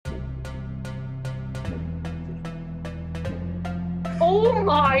Oh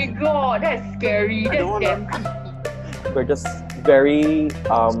my god, that's scary. I That's don't damn wanna. creepy. We're just very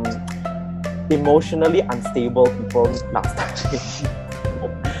emotionally unstable people last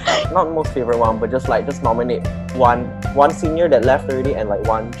time. Not most favorite one, but just nominate one senior that left already and like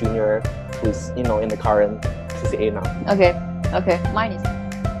one junior who's in the current CCA now. Okay. Mine is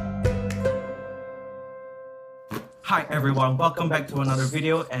Hi everyone, welcome back to another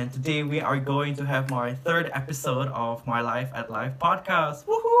video, and today we are going to have my third episode of My Life at Life podcast.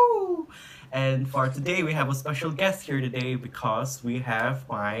 Woohoo! And for today we have a special guest here today because we have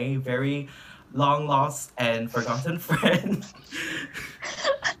my very long lost and forgotten friend.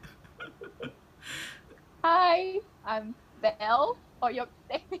 Hi, I'm Belle for your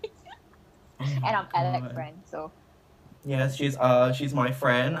name. Oh my And I'm Alex God. friend, so Yes, she's my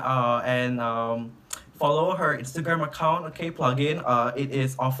friend. And follow her Instagram account. Okay, plug in. It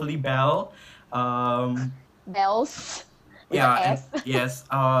is awfully Belle. Um, Bells with an yeah, and S. yes.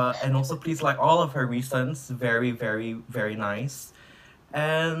 And also please like all of her recents. Very, very, very nice.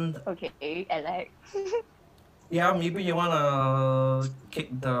 And Okay, Alex. yeah, maybe you wanna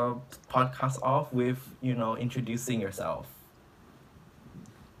kick the podcast off with introducing yourself.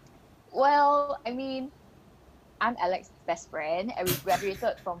 Well, I mean, I'm Alex's best friend, and we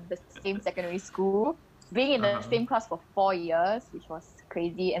graduated from the same secondary school. Being in the Uh-huh. same class for 4 years, which was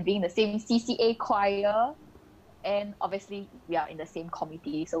crazy, and being in the same CCA choir, and obviously we are in the same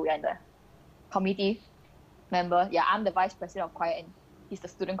committee, so we are in the committee member. Yeah, I'm the vice president of choir, and he's the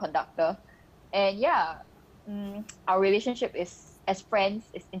student conductor. And yeah, our relationship is as friends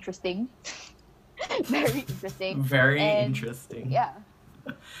is interesting, very interesting. Very And interesting. yeah,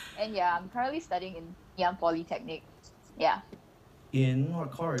 and yeah, I'm currently studying in Ngee Polytechnic. Yeah, In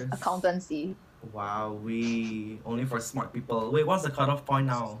what course? accountancy. Wow, we only for smart people. Wait, what's the cutoff point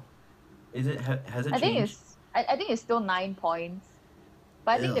now? Is it has it I think changed? I think it's still 9 points,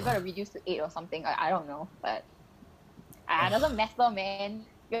 but I think they're Ugh. gonna reduce to 8 or something. I don't know, but it doesn't matter, man.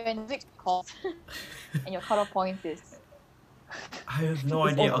 You're in music course, and your cutoff point is I have no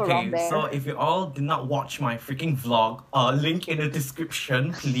is idea. also around Okay, so there. if you all did not watch my freaking vlog, link in the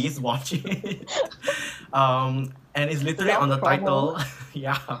description. Please watch it. And it's literally on the Self-promo. title.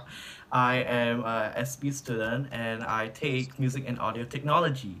 Yeah, I am a SB student and I take music and audio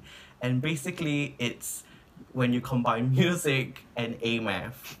technology, and basically it's when you combine music and A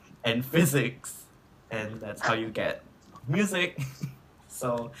math and physics, and that's how you get music.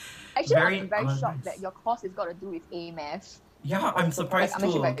 So Actually, very I'm very shocked that nice. your course is got to do with A math. Yeah, I'm Like, surprised I'm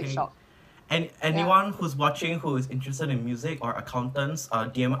actually too. very Okay, shocked. and Yeah. anyone who's watching who is interested in music or accountants,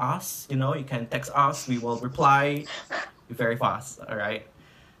 DM us. You can text us. We will reply very fast. All right.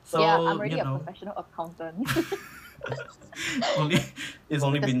 Yeah, I'm So already a professional accountant. only it's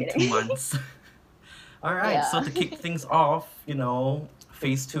only Just been kidding. 2 months. All right. So Yeah. to kick things off,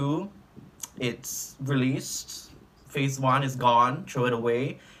 phase two, it's released. Phase one is gone. Throw it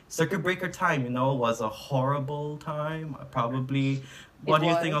away. Circuit breaker time, was a horrible time. Probably. It What do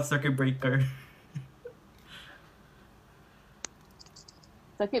you think of was circuit breaker?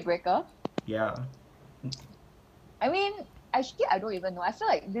 circuit breaker. Yeah. I mean, actually, I don't even know. I feel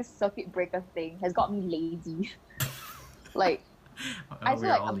like this circuit breaker thing has got me lazy. Like, I feel We're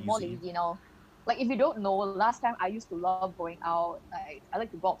like all I'm more lazy. lazy now. Like, if you don't know, last time I used to love going out. Like, I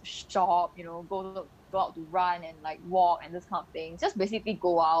like to go out to shop, go out to run and like walk and this kind of thing. Just basically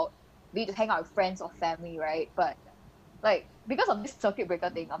go out, be it to hang out with friends or family, right? But like, because of this circuit breaker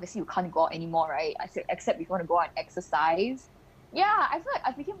thing, obviously you can't go out anymore, right? I said, except if you want to go out and exercise. Yeah, I feel like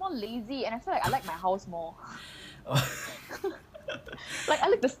I became more lazy, and I feel like I like my house more. Like, I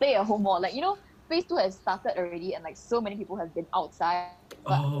like to stay at home more. Like, phase two has started already, and like so many people have been outside.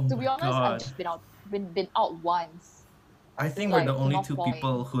 But Oh to my be honest, I've God. just been out once, I think we're the like to only North two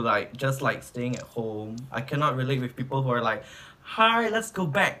people Point. who like just like staying at home. I cannot relate with people who are like, "Hi, let's go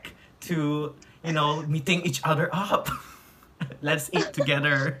back to, meeting each other up. Let's eat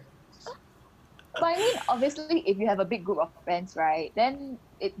together." But I mean, obviously, if you have a big group of friends, right, then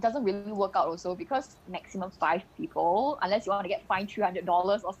it doesn't really work out also because maximum 5 people, unless you want to get fined $300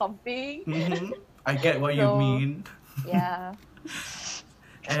 or something. I get what you So mean. yeah,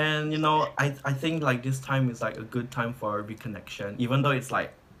 And I think like this time is like a good time for reconnection, even though it's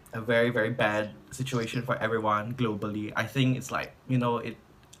like a very, very bad situation for everyone globally. I think it's like, it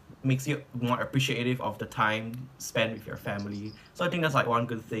makes you more appreciative of the time spent with your family. So I think that's like one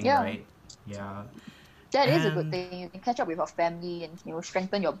good thing, yeah, right? Yeah. that is a good And thing. You can catch up with your family and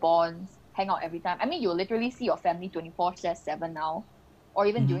strengthen your bonds, hang out every time. I mean, you'll literally see your family 24/7 now, or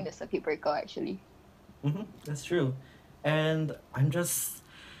even mhm, during the circuit breaker actually. that's true. And I'm just,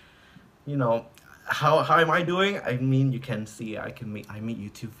 you know, how am I doing? I mean, you can see I make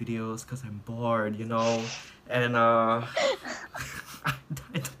YouTube videos because I'm bored, you know, and I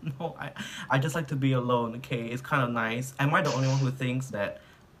don't know. I just like to be alone. Okay, it's kind of nice. Am I the only one who thinks that,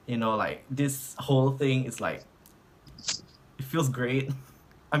 you know, like this whole thing is like it feels great?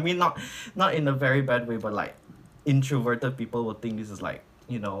 I mean, not in a very bad way, but like introverted people will think this is like,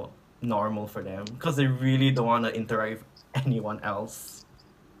 you know, normal for them because they really don't want to interact with anyone else.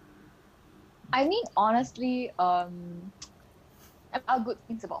 I mean, honestly, there are good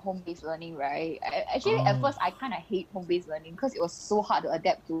things about home-based learning, right? Actually, at Oh. first, I kind of hate home-based learning because it was so hard to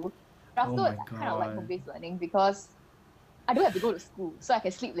adapt to. But Oh afterwards, my I kind of like God. home-based learning because I don't have to go to school, so I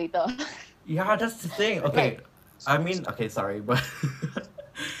can sleep later. Yeah, that's the thing. Okay, Like- I mean, okay, sorry, but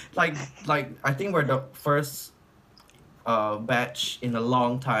like I think we're the first batch in a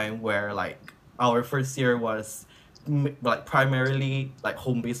long time where like our first year was like primarily like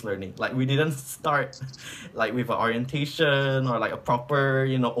home-based learning. Like we didn't start like with an orientation or like a proper,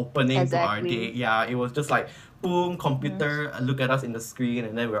 you know, opening to our Exactly. day. Yeah, it was just like boom, computer, look at us in the screen,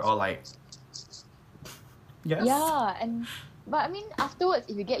 and then we're all like, yes. Yeah, but I mean, afterwards,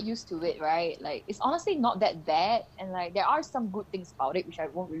 if you get used to it, right? Like, it's honestly not that bad, and like there are some good things about it, which I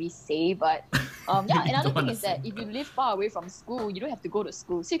won't really say. But yeah, You another don't thing wanna is that say. if you live far away from school, you don't have to go to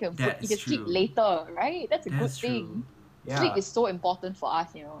school, so you can That you is can sleep true. later, right? That's a That's good thing. true. Yeah. Sleep is so important for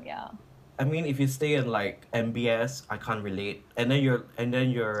us, you know. Yeah. I mean, if you stay in like MBS, I can't relate. And then you're in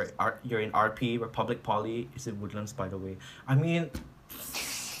RP, Republic Poly. It's in Woodlands, by the way. I mean,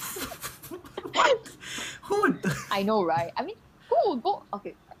 what? Who would? I know, right? I mean, who would go?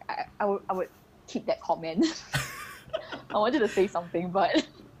 Okay, I would keep that comment. I wanted to say something, but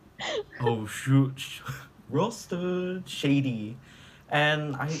Oh shoot, roasted, shady,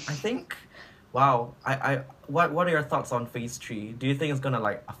 and I think, wow. What are your thoughts on Phase 3? Do you think it's gonna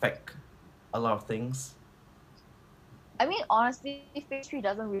like affect a lot of things? I mean, honestly, phase 3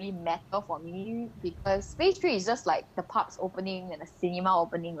 doesn't really matter for me because phase 3 is just like the pubs opening and the cinema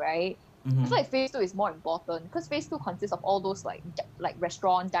opening, right? I feel like phase 2 is more important because phase 2 consists of all those like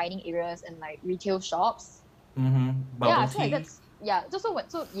restaurant, dining areas, and like retail shops. Bubble Yeah, I feel like tea.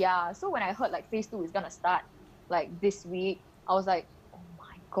 that's so when I heard like phase 2 is gonna start like this week, I was like, oh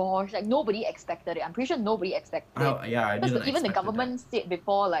my gosh, like nobody expected it. I'm pretty sure nobody expected it. Oh yeah, I Because didn't even the expect government said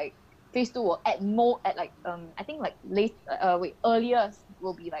before, like phase 2 will at like I think like earliest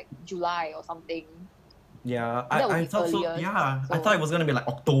will be like July or something. Yeah, That would I be thought so. earlier, Yeah, I so- thought it was gonna be like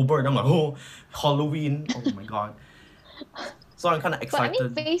October, and I'm like, oh, Halloween. Oh my god. So I'm kind of But I mean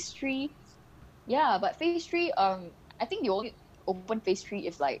excited. phase 3, yeah, but phase 3 I think you only open phase 3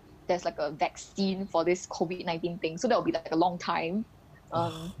 if like there's like a vaccine for this COVID-19 thing, so that will be like a long time. Oh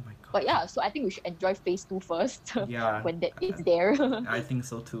my god. But yeah, so I think we should enjoy phase 2 first Yeah, when that is there. I think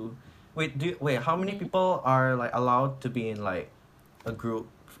so too. Wait, how many people are like allowed to be in like a group?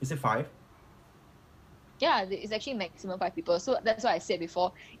 Is it 5? Yeah, it's actually maximum 5 people. So that's why I said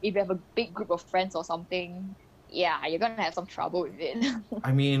before, if you have a big group of friends or something, yeah, you're gonna have some trouble with it.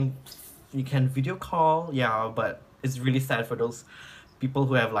 I mean, you can video call, yeah, but it's really sad for those people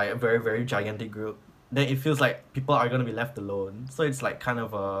who have like a very, very gigantic group. Then it feels like people are gonna be left alone. So it's like kind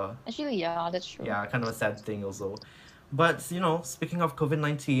of a Actually, yeah, that's true. yeah, kind of a sad thing also. But you know, speaking of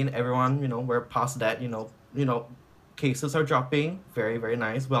COVID-19, everyone, you know, we're past that. You know, cases are dropping. Very, very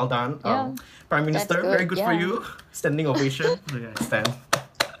nice. Well done, Yeah, Prime Minister. good, Very good for yeah. you. Standing ovation. Yeah, stand.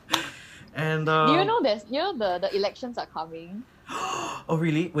 And Do you know the elections are coming? oh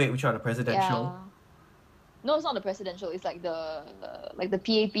really? Wait, which one? The presidential? Yeah. No, it's not the presidential. It's like the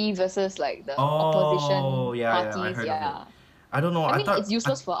PAP versus like the opposition Oh, yeah, yeah, I parties. heard of Yeah, it. I don't know. I mean thought it's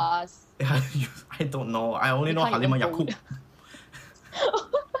useless for us. I don't know. I only We know can't Halimah even Yacob. vote.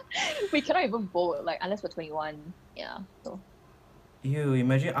 We cannot even vote like unless we're 21. Yeah. So Ew,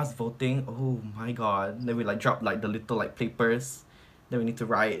 imagine us voting. Oh my god. Then we like drop like the little like papers. Then we need to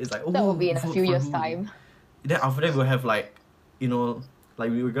write. It's like, oh, that will be in a vote few for years' who? time. Then after that we'll have like, you know, like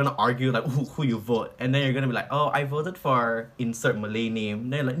we were gonna argue like who you vote. And then you're gonna be like, oh, I voted for insert Malay name.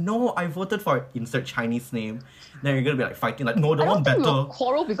 Then you're like, no, I voted for insert Chinese name. Then you're gonna be like fighting like, no, the I one don't think better. we'll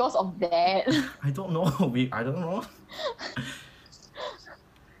quarrel because of that. I don't know. I don't know.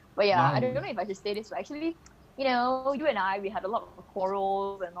 But yeah, Wow. I don't know if I should say this, but actually, you know, you and I, we had a lot of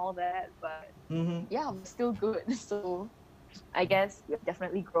quarrels and all that, but Mm-hmm. yeah, we're still good. So I guess we've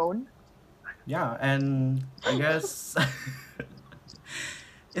definitely grown. Yeah, and I guess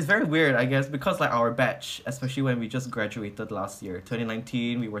it's very weird, I guess, because like our batch, especially when we just graduated last year,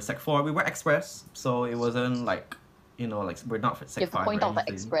 2019, we were Sec 4, we were Express, so it wasn't like, you know, like we're not You Sec have to 5 point or out the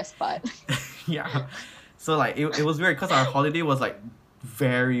anything. express part. Yeah. So like it was weird because our holiday was like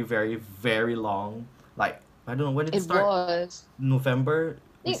very, very, very long. Like, I don't know, when did it It start? was. November?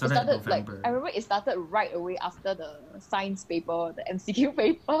 I We think it started in started like November. I remember it started right away after the science paper, the MCQ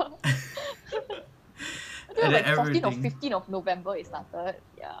paper. I think it And was then like 14 or everything. 15 of November it started.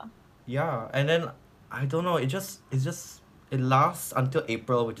 Yeah. Yeah, and then I don't know. It lasts until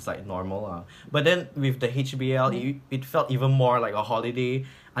April, which is like normal. But then with the HBL, it felt even more like a holiday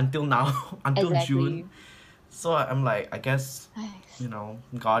until now, until Exactly. June. So I'm like, I guess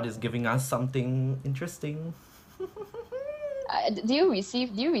God is giving us something interesting. Do you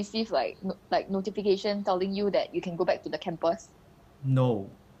receive like notification telling you that you can go back to the campus? No,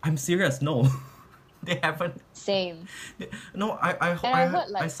 I'm serious. No, they haven't. Same. No, And I heard I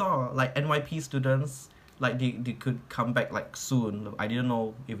like saw like NYP students like they could come back like soon. I didn't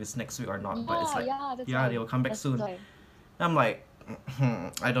know if it's next week or not, but it's like that's yeah, why. they will come back That's soon. why. I'm like,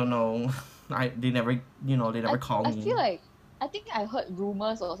 I don't know. They never they never call I me. feel like I think I heard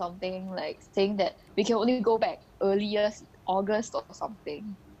rumors or something like saying that we can only go back earliest August or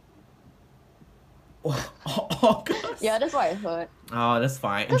something. August. Yeah, that's what I heard. Oh, that's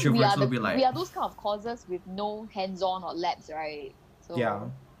fine. Because we Introverts are will be like we are those kind of courses with no hands-on or labs, right? So yeah.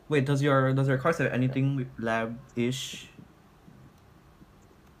 Wait, does your course have anything with lab-ish?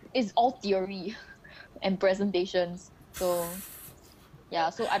 it's all theory and presentations. So yeah,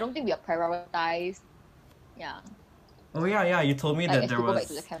 so I don't think we are prioritized. Yeah. Oh yeah. You told me Like that as there to go was. back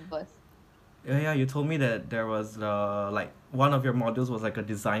to the campus. Yeah, you told me that there was like one of your modules was like a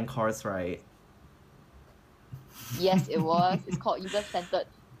design course, right? Yes, it was. It's called user-centered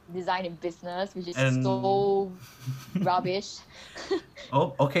design in business, which is And so rubbish.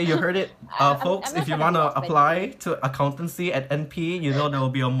 oh, okay, you heard it, folks. I'm not If you trying to wanna be apply offensive. to accountancy at NP, you know there will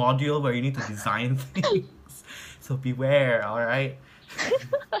be a module where you need to design things. So beware, all right.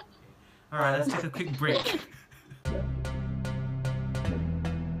 All right, let's take a quick break.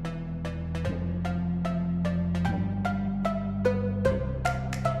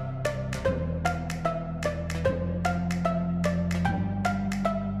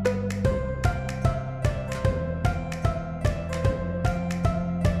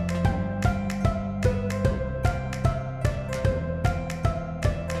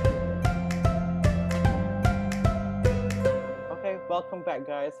 Welcome back,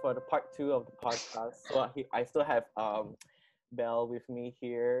 guys, for the part 2 of the podcast. So I still have Belle with me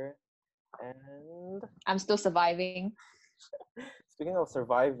here, and I'm still surviving. Speaking of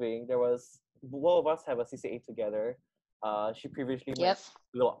surviving, there was both of us have a CCA together. She previously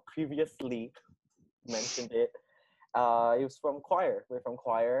mentioned it. It was from choir. We're from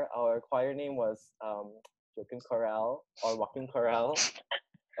choir. Our choir name was Joaquin Corral or Joaquin Corral.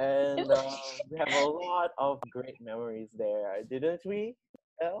 And we have a lot of great memories there, didn't we,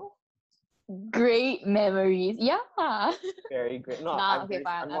 Elle? Great memories. Yeah. Very great. No, Nah,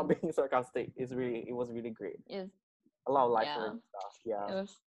 I'm not being sarcastic. It was really great. A lot of life-learning stuff.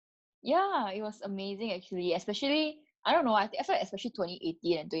 Yeah. It was amazing actually. Especially I don't know, I feel like especially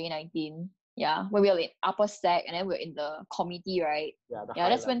 2018 and 2019. Yeah, when we were in upper sec and then we were in the committee, right? Yeah,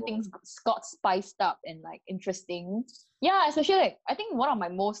 that's when things got spiced up and like interesting. Yeah, especially like I think one of my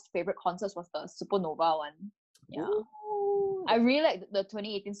most favorite concerts was the Supernova one. Yeah. Ooh. I really liked the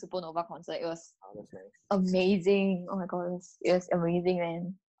 2018 Supernova concert. It was nice. Amazing. Oh my god, it was amazing,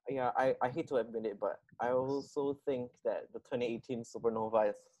 man. Yeah, I hate to admit it, but I also think that the 2018 Supernova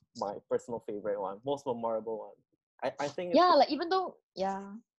is my personal favorite one, most memorable one. I think like even though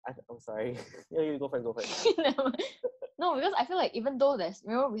I'm sorry. Yeah, you go first. No, because I feel like even though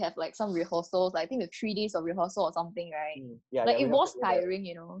we have like some rehearsals, like, I think the 3 days of rehearsal or something, right? It was tiring,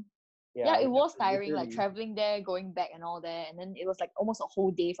 it was tiring, like traveling there, going back and all that, and then it was like almost a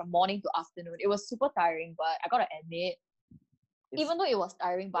whole day from morning to afternoon. It was super tiring, but I gotta admit, even though it was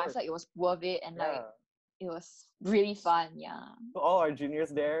tiring, but I feel like it was worth it, and like it was really fun. Yeah. To all our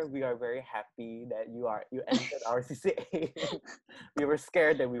juniors there, we are very happy that you entered our CCA. We were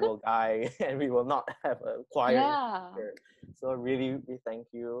scared that we will die and we will not have a choir. Yeah. So really, we thank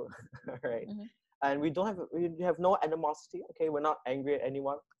you. All right. Mm-hmm. And we have no animosity. Okay, we're not angry at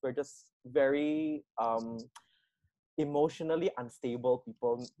anyone. We're just very emotionally unstable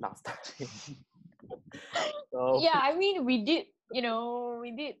people last time. So, yeah, I mean, we did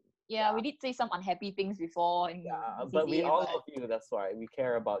say some unhappy things before. But we all love you. That's why we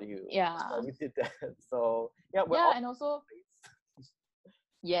care about you. Yeah. That's why we did that. So yeah, and also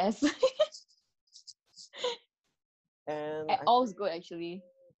yes. And all's good actually.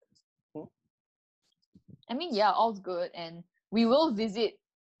 I mean, all's good, and we will visit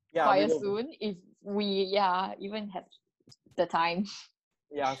choir soon if we even have the time.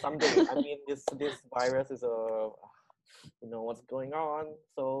 Yeah, someday. I mean, this virus is what's going on.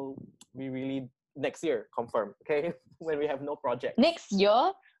 So we really next year confirm, okay, when we have no projects Next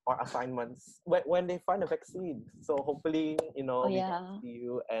year? or assignments, when they find a vaccine. So hopefully, Oh we can yeah. see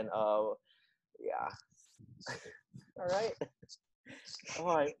you and yeah. All right. Oh,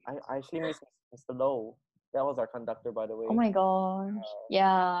 I actually miss Mr. Low. That was our conductor, by the way. Oh my gosh.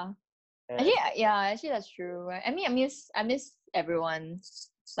 Yeah. And Actually, yeah, actually that's true. I mean, I miss everyone.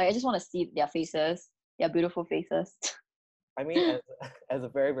 Like I just want to see their faces, their beautiful faces. I mean, as a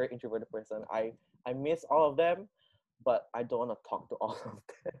very very introverted person, I miss all of them, but I don't want to talk to all of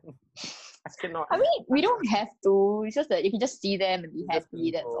them. I cannot. I mean, we don't have to. It's just that you can just see them and be Just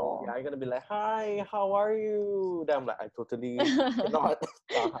happy. That's people. all. Yeah, I'm gonna be like, hi, how are you? Then I'm like, I totally cannot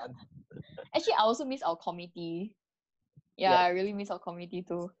tahan. Actually, I also miss our committee. Yeah, Yeah. I really miss our committee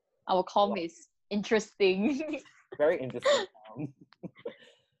too. Our com Wow. is interesting. Very interesting.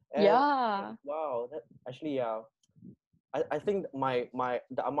 And Yeah. wow, that actually, yeah. I think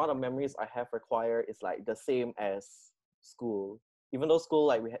the amount of memories I have for choir is like the same as school. Even though school,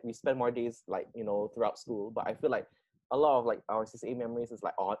 like we spend more days like throughout school, but I feel like a lot of like our CCA memories is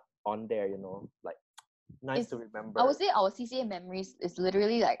like on there, like nice to remember. I would say our CCA memories is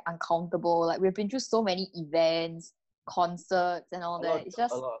literally like uncountable. Like we've been through so many events, concerts, and all that. It's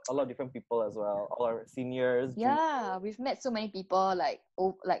just a lot of different people as well. All our seniors. yeah, we've met so many people. Like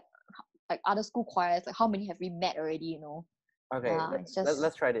other school choirs. Like how many have we met already? Okay, Yeah, it's just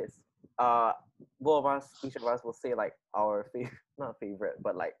let's try this. Each of us will say like our favorite, not favorite,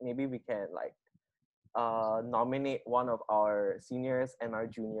 but like maybe we can like nominate one of our seniors and our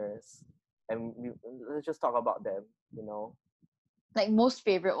juniors, and let's just talk about them. like most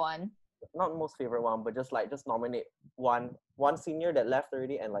favorite one. Not most favorite one, but just nominate one senior that left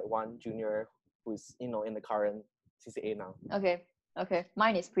already and like one junior who's in the current CCA now. Okay.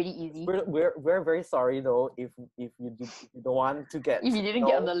 Mine is pretty easy. We're very sorry though if you don't want to get If you didn't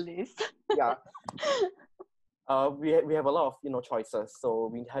get on the list. yeah. We have a lot of choices, so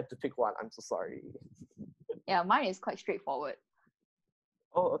we had to pick one. I'm so sorry. Yeah, mine is quite straightforward.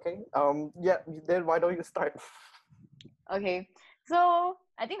 Oh, okay. Yeah. Then why don't you start? Okay, so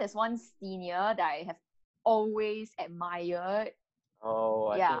I think there's one senior that I have always admired.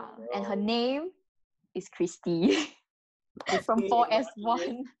 Oh, yeah, and her name is Christy from Christy,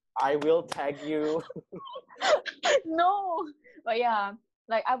 4S1. I will tag you. No, but yeah,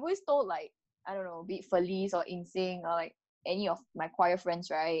 like I've always told like I don't know, be it Felice or Insing or like any of my choir friends,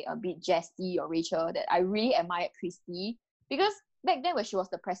 right? Be it Jessie or Rachel, that I really admired Christy because back then when she was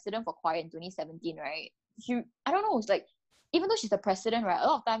the president for choir in 2017, right? I don't know, it's like even though she's the president, right? A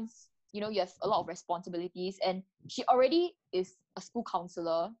lot of times, you have a lot of responsibilities, and she already is a school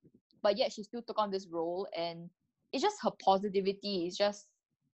counselor, but yet she still took on this role, and it's just her positivity. It's just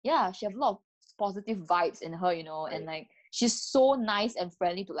yeah, she has a lot of positive vibes in her, Right. and like she's so nice and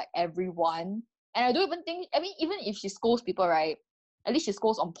friendly to like everyone. And I don't even think, I mean, even if she scolds people, right? At least she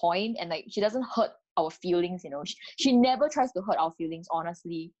scolds on point, and like she doesn't hurt our feelings. She never tries to hurt our feelings,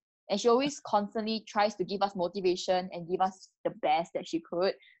 honestly. And she always constantly tries to give us motivation and give us the best that she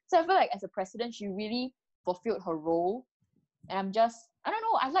could. So I feel like as a president, she really fulfilled her role. And I don't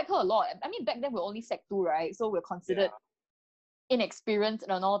know, I like her a lot. I mean, back then we were only Sec 2, right? So we're considered inexperienced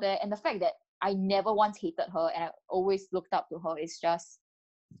and all that. And the fact that I never once hated her and I always looked up to her is just,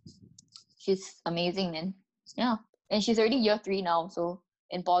 she's amazing, man. Yeah. And she's already year 3 now, so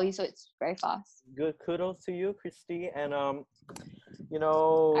in poly, so it's very fast. Good kudos to you, Christy, and I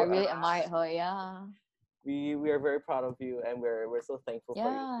really admire her. Yeah. we are very proud of you, and we're so thankful for you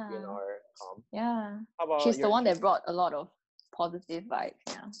to be in our com. Yeah. How about She's the your one that junior? brought a lot of positive vibes.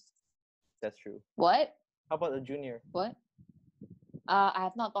 Yeah. That's true. What? How about the junior? What? I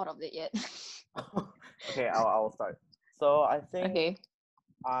have not thought of it yet. Okay, I'll start. So I think Okay.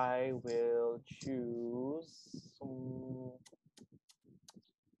 I will choose.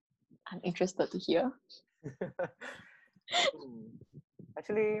 I'm interested to hear.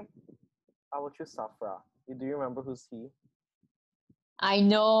 Actually, I will choose Safra. Do you remember who's he? I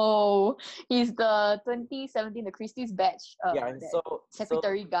know. He's the 2017, the Christie's batch. Yeah, and that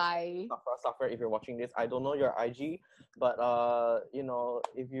secretary guy. Safra, if you're watching this, I don't know your IG, but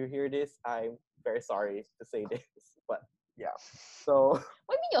if you hear this, I'm very sorry to say this, but yeah. So What do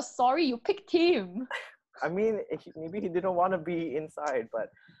you mean you're sorry? You picked him. I mean, maybe he didn't want to be inside, but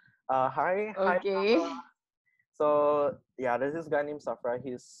hi, Okay. Safra. So yeah, there's this guy named Safra.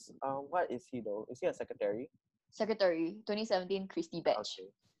 He's what is he though? Is he a secretary? Secretary, 2017 Christie batch. Okay.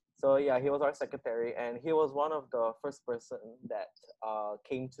 So yeah, he was our secretary, and he was one of the first person that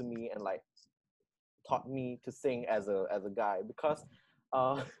came to me and like taught me to sing as a guy, because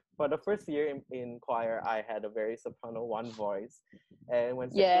For the first year in choir, I had a very soprano one voice, and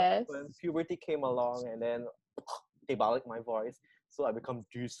Yes. when puberty came along, and then they baliked my voice, so I become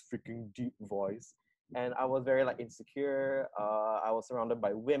this freaking deep voice, and I was very like insecure. I was surrounded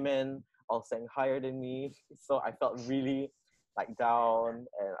by women, all saying higher than me, so I felt really like down,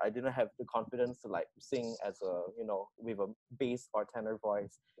 and I didn't have the confidence to like sing as a with a bass or tenor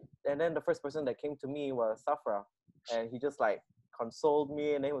voice. And then the first person that came to me was Safra, and he just like consoled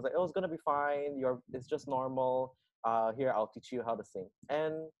me, and he was like, "Oh, it's gonna be fine. It's just normal. Here, I'll teach you how to sing."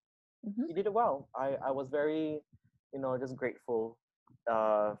 And Mm-hmm. he did it well. I was very, just grateful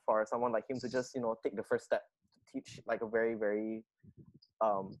for someone like him to just take the first step to teach like a very very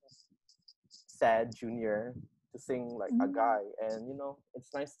um sad junior to sing like a guy, and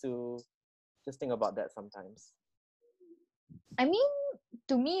it's nice to just think about that sometimes. I mean,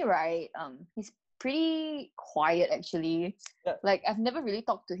 to me, right, he's pretty quiet actually. Yeah. Like I've never really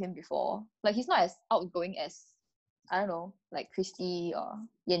talked to him before. Like he's not as outgoing as I don't know, like Christy or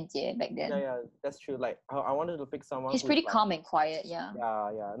Yan Jie back then. Yeah, that's true. Like I wanted to pick someone He's who's pretty like, calm and quiet, yeah.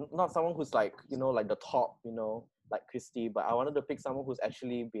 yeah, not someone who's like like the top, like Christy, but I wanted to pick someone who's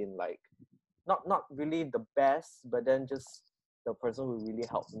actually been like not really the best, but then just the person who really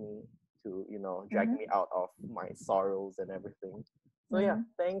helped me to drag me out of my sorrows and everything. So yeah,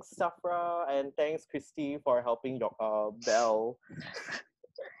 thanks Safra, and thanks Christy for helping your Belle.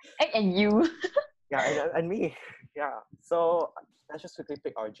 And you. Yeah, and me. Yeah. So let's just quickly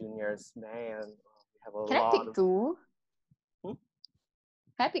pick our juniors. Man, we have a Can lot. I pick two? Hmm?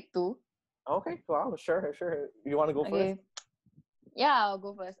 Can I pick two? Okay. Wow. Sure. You want to go first? Yeah, I'll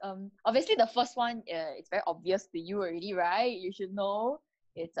go first. Obviously the first one, it's very obvious to you already, right? You should know.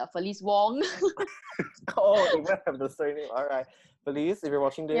 It's Felice Wong. Oh, you might have the surname. All right, Felice, if you're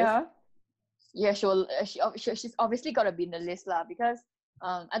watching this. Yeah, she's obviously got to be in the list lah, because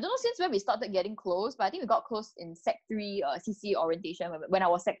I don't know since when we started getting close, but I think we got close in Sec 3 CCA orientation when I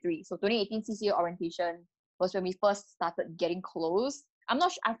was Sec 3. So 2018 CCA orientation was when we first started getting close. I'm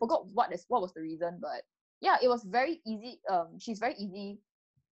not sure, I forgot what was the reason, but yeah, it was very easy. She's very easy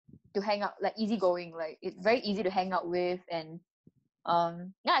to hang out, like easygoing, like it's very easy to hang out with, and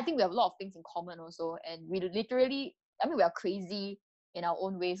yeah, I think we have a lot of things in common also, and we literally, I mean, we are crazy in our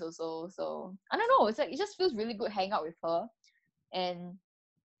own ways also. So I don't know, it's like it just feels really good hanging out with her. And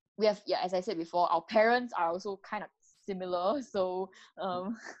we have, yeah, as I said before, our parents are also kind of similar. So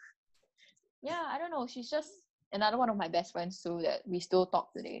yeah, I don't know, she's just another one of my best friends too that we still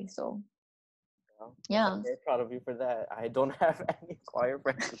talk today. So yeah, I'm very proud of you for that. I don't have any choir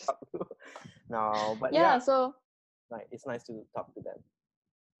friends to talk to. No, but yeah, so it's nice to talk to them.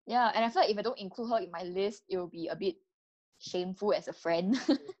 Yeah, and I feel like if I don't include her in my list, it will be a bit shameful as a friend.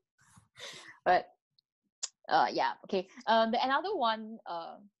 But yeah, okay. Another one,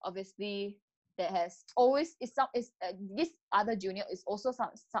 obviously, that has always this other junior is also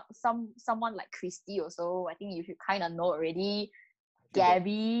someone like Christy also. I think you should kind of know already.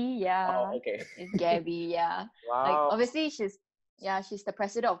 Gabby, yeah. Oh, okay. It's Gabby, yeah. Wow. Like obviously she's the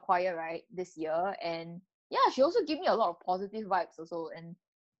president of choir, right, this year, and yeah, she also gave me a lot of positive vibes also, and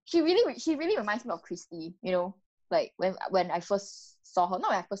she really reminds me of Christy, like when I first saw her,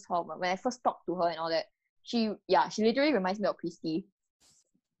 not when I first saw her, but when I first talked to her and all that, she literally reminds me of Christy.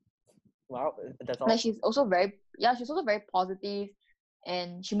 Wow, that's all. Like she's also very positive,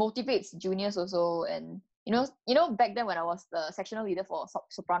 and she motivates juniors also, and you know back then when I was the sectional leader for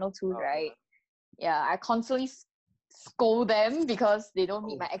soprano 2, right? Yeah, I constantly scold them because they don't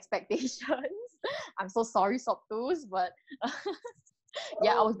meet my expectations. I'm so sorry, Sop 2s, but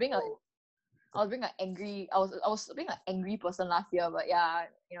yeah, I was being an angry person last year, but yeah,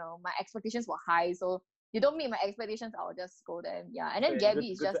 my expectations were high, so you don't meet my expectations, I'll just scold them. Yeah, and then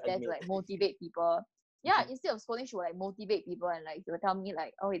Gabby is just there to like motivate people. Yeah, instead of scolding, she will like motivate people, and like she will tell me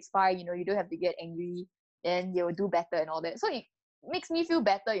like, oh, it's fine, you don't have to get angry, then they will do better and all that. So it makes me feel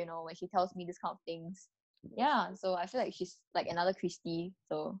better, when she tells me this kind of things. Yeah, so I feel like she's like another Christy.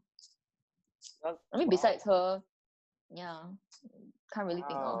 So I mean, besides her, yeah, can't really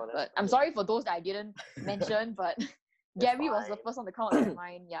think of. But I'm sorry for those that I didn't mention, but Gabby was the first one to come out of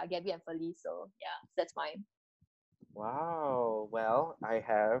mind. Yeah, Gabby and Felice. So yeah, that's mine. Wow. Well, I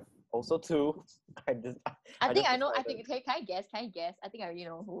have also two. I think I know. I think. Okay, can I guess? I think I already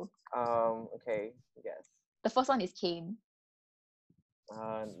know who. Okay. Yes. The first one is Kane.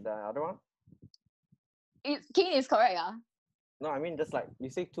 The other one? Kane is correct, yeah. No, I mean just like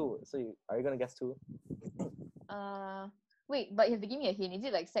you say two. So are you gonna guess two? Wait, but you have to give me a hint. Is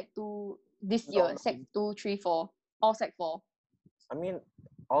it like Sec 2 this year? No. Sec 2, 3, 4, or Sec 4? I mean,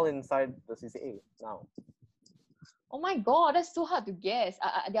 all inside the CCA now. Oh my god, that's so hard to guess.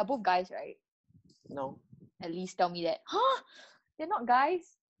 They are both guys, right? No. At least tell me that. Huh? They're not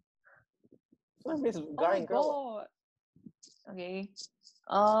guys? So it's Oh guy my and girl. god. Okay.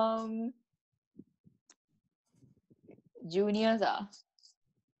 Um, juniors ah.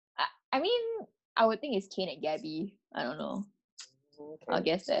 I mean, I would think it's Kane and Gabby. I don't know. I'll Okay.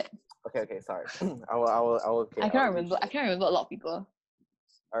 guess that. Okay. Sorry. I will. Okay. I I'll can't give remember. I you- can't remember a lot of people.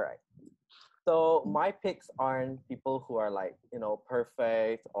 All right. So my picks aren't people who are like,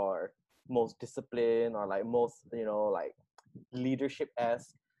 perfect or most disciplined or like most, like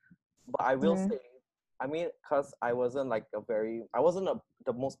leadership-esque. But I will Mm. say, I mean, because I wasn't like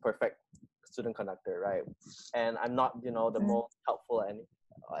the most perfect student conductor, right? And I'm not, the Mm. most helpful and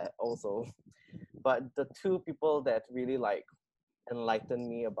also. But the two people that really like enlightened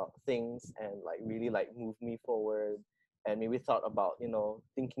me about things and like really like moved me forward and maybe thought about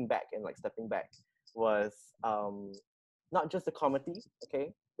thinking back and like stepping back was not just the committee.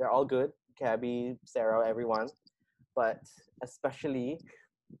 Okay, they're all good, Gabby, Sarah, everyone, but especially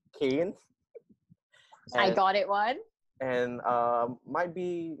Kane I and got it one. might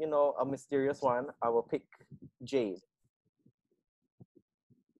be a mysterious one. I will pick Jade.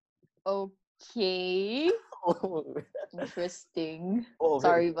 Okay. Interesting. Oh, okay, if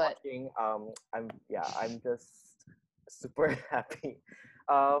Sorry, you're but watching, I'm just super happy.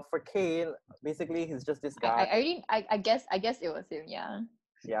 For Kane, basically he's just this guy. I guess it was him. Yeah.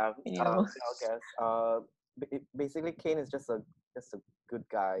 Yeah, You know. I guess. Basically Kane is just a good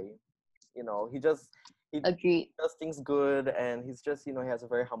guy. He Agreed. does things good, and he's just he has a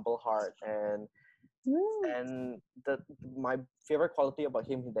very humble heart, Mm. and my favorite quality about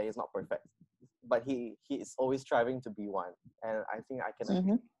him is that he's not perfect, but he is always striving to be one, and I think I can Mm-hmm.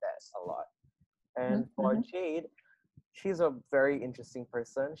 appreciate that a lot. And for Mm-hmm. Jade, she's a very interesting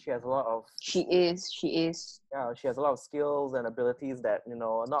person. She has a lot of She is. She is. she has a lot of skills and abilities that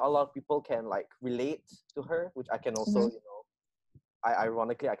not a lot of people can like relate to her, which I can also Mm-hmm. I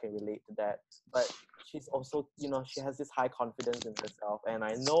ironically I can relate to that. But she's also she has this high confidence in herself, and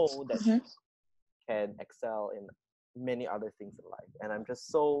I know that she Mm-hmm. can excel in many other things in life, and I'm just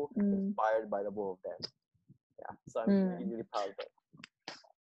so Mm. inspired by the both of them. Yeah, so I'm really really proud of her.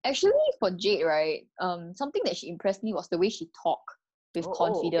 Actually, for Jade, right? Something that she impressed me was the way she talked with Okay,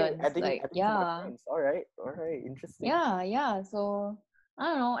 confidence. adding Like, to my yeah, points. All right, interesting. yeah. So I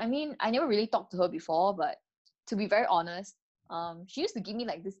don't know. I mean, I never really talked to her before, but to be very honest, she used to give me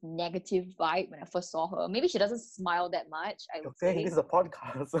like this negative vibe when I first saw her. Maybe she doesn't smile that much, I would Okay, this say. is a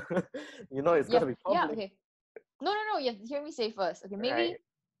podcast. It's Yeah, gonna be yeah. public, Okay. No. You have to hear me say first. Okay, right? maybe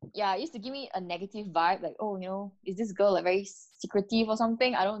yeah, it used to give me a negative vibe, like, oh, is this girl like very secretive or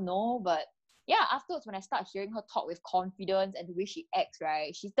something? I don't know. But yeah, afterwards, when I start hearing her talk with confidence and the way she acts,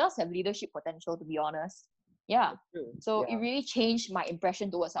 right, she does have leadership potential, to be honest. Yeah. True. So it Yeah, really changed my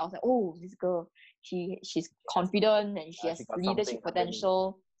impression towards her. I was like, oh, this girl, she's confident and she she has got something leadership happening.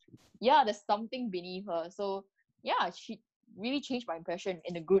 potential. Yeah, there's something beneath her. So yeah, she really changed my impression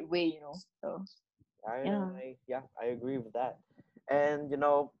in a good way. So yeah. I agree with that. And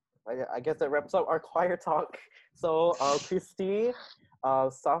I guess that wraps up our choir talk. So Christy,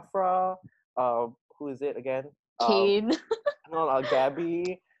 Safra, who is it again? Kane. No,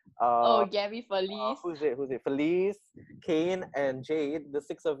 Gabby, Oh, Gabby Felice. who's it? Felice, Kane, and Jade. The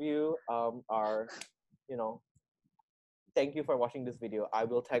six of you are, you know, thank you for watching this video. I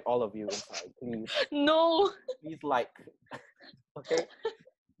will tag all of you inside. No. Please like. Okay.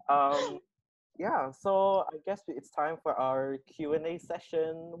 Um, yeah. So I guess it's time for our Q&A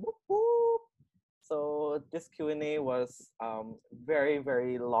session. Whoop, whoop. So this Q&A was very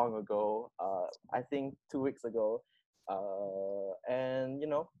very long ago. I think 2 weeks ago. And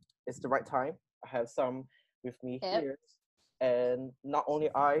it's the right time. I have some with me Yep. here, and not only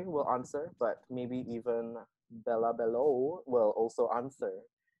I will answer, but maybe even Bella Bello will also answer.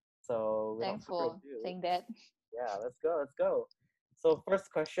 So without Thanks further for ado, saying that. yeah, let's go, let's go. So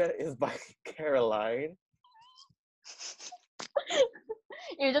first question is by Caroline.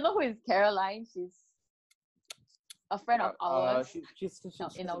 You don't know who is Caroline. She's a friend of ours She's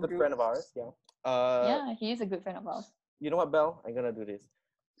in a our good group. friend of ours. Yeah. Yeah, he is a good friend of ours. You know what, Belle? I'm gonna do this.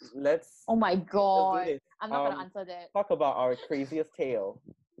 Let's Oh my let's do god. this. I'm not gonna answer that. Talk about our craziest tale.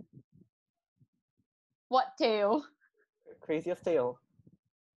 What tale? Craziest tale.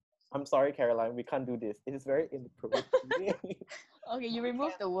 I'm sorry, Caroline. We can't do this. It is very inappropriate. Okay, you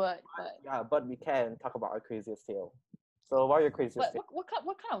removed the word, but Yeah, but we can talk about our craziest tale. So what are your craziest tale? what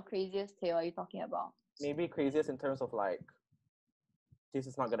kind of craziest tale are you talking about? Maybe craziest in terms of like, this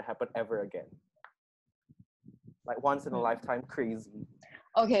is not gonna happen ever again. Like once in a lifetime crazy.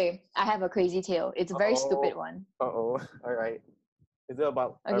 Okay, I have a crazy tale. It's a very stupid one. Uh-oh. All right. Is it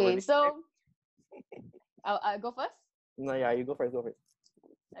about a Okay, relationship? so I'll go first. No, yeah, you go first. Go first.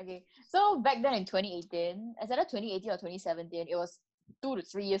 Okay, so back then in 2018, it's either 2018 or 2017, it was 2 to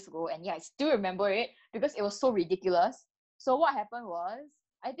 3 years ago, and yeah, I still remember it because it was so ridiculous. So what happened was,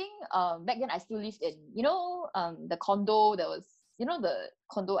 I think back then I still lived in, the condo that was, the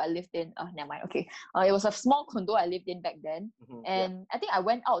condo I lived in. Never mind. Okay, it was a small condo I lived in back then, and I think I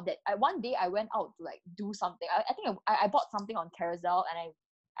went out one day I went out to like do something. I think I bought something on Carousel, and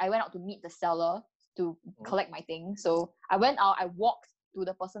I went out to meet the seller to collect my things. So I went out, I walked to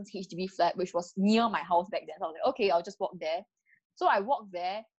the person's HDB flat, which was near my house back then. So I was like, okay, I'll just walk there. So I walked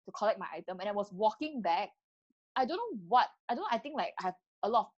there to collect my item, and I was walking back. I think like I have a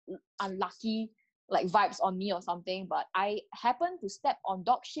lot of unlucky like vibes on me or something, but I happened to step on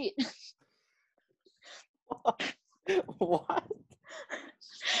dog shit. What?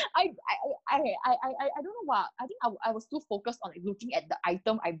 I don't know what. I think I was too focused on like, looking at the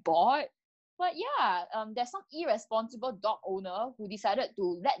item I bought. But yeah, there's some irresponsible dog owner who decided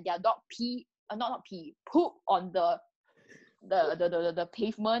to let their dog poop on the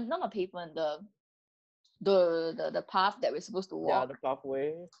pavement, not the pavement, the path that we're supposed to Yeah, walk. the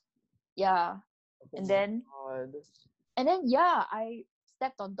pathway. Yeah. Oh And my then God. yeah, I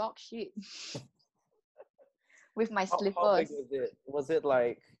stepped on dog shit with my How slippers. big was it? Was it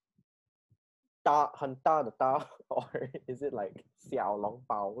like 很大的大 or is it like 小笼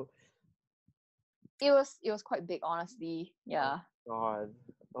包? It was quite big, honestly. Yeah. God.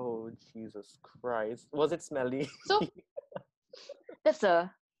 Oh, Jesus Christ. Was it smelly? So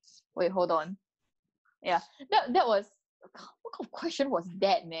wait, hold on. Yeah, that was, what kind of question was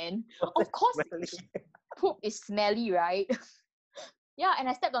that, man? Of course, Smelly? poop is smelly, right? Yeah, and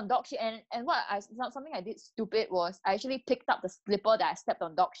I stepped on dog shit, and something I did stupid was I actually picked up the slipper that I stepped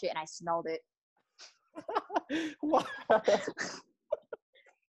on dog shit and I smelled it. What?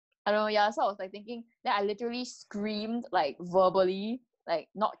 I don't know. Yeah, so I was like thinking that I literally screamed like verbally, like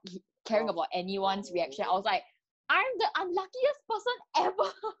not caring about anyone's reaction. I was like, I'm the unluckiest person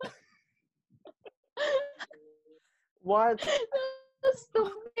ever. What? That's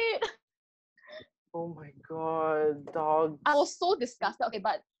stupid. Oh my God, dog. I was so disgusted. Okay,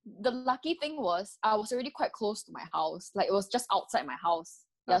 but the lucky thing was I was already quite close to my house. Like it was just outside my house.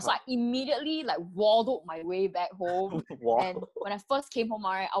 Yeah, so I immediately like waddled my way back home. Wow. And when I first came home,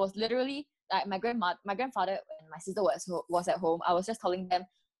 right, I was literally like my grandfather and my sister was at home. I was just telling them,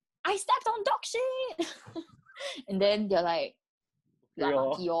 I stepped on dog shit. And then they're like, you're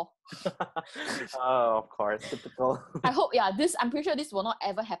lucky, oh. Oh, of course, typical. I hope, I'm pretty sure this will not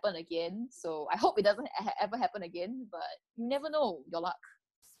ever happen again. So I hope it doesn't ever happen again. But you never know your luck.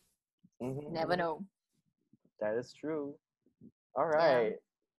 Never know. That is true. All right. Yeah.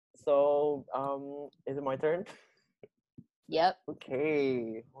 So, is it my turn? Yep.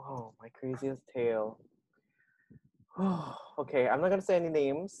 Okay. Wow, my craziest tale. Okay, I'm not gonna say any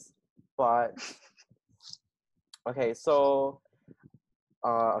names, but okay. So,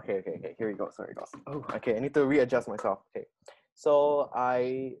 okay. Here we go. Sorry, guys. Oh, okay. I need to readjust myself. Okay. So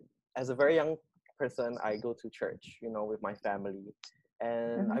as a very young person, I go to church, with my family,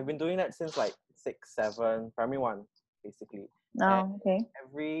 and I've been doing that since like 6, 7, primary 1, basically. Oh, okay.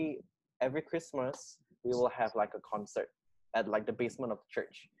 Every Christmas we will have like a concert at like the basement of the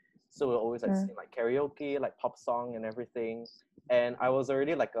church. So we'll always like sing like karaoke, like pop song and everything. And I was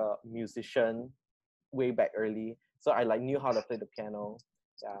already like a musician way back early, so I like knew how to play the piano.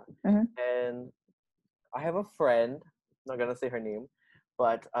 Yeah. And I have a friend, not gonna say her name,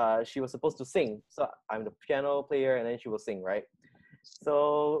 but she was supposed to sing. So I'm the piano player, and then she will sing, right?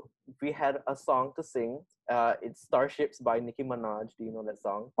 So we had a song to sing. It's Starships by Nicki Minaj. Do you know that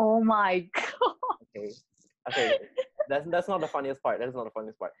song? Oh my God. Okay. That's not the funniest part. That's not the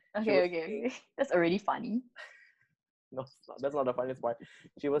funniest part. Okay. That's already funny. No, that's not the funniest part.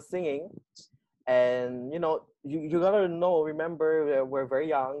 She was singing, and you gotta remember we're very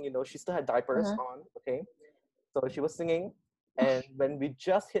young. She still had diapers on. Okay, so she was singing, and when we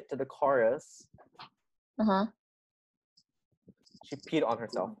just hit to the chorus, she peed on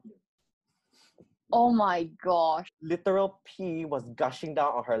herself. Oh my gosh. Literal pee was gushing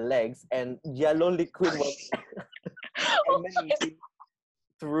down on her legs, and yellow liquid was emanating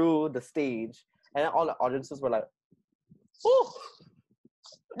through the stage. And then all the audiences were like, oh!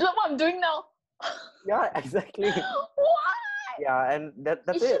 Look what I'm doing now. Yeah, exactly. What? Yeah, and that's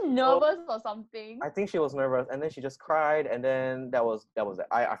it. Is she nervous or something? I think she was nervous, and then she just cried, and then that was it.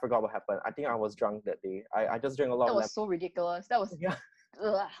 I forgot what happened. I think I was drunk that day. I just drank a lot. That was so ridiculous. That was...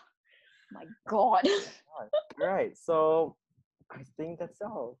 Ugh. My God. Right. So I think that's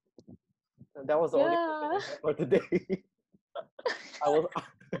all. That was the only Yeah. question for today. I will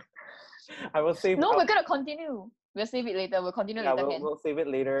I will save. No, we're gonna continue. We'll save it later. We'll continue Yeah, later. we'll Can. we'll save it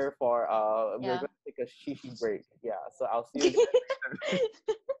later for we're Yeah. gonna take a shishi break. Yeah, so I'll see you guys.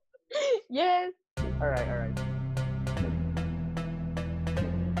 Yes. All right.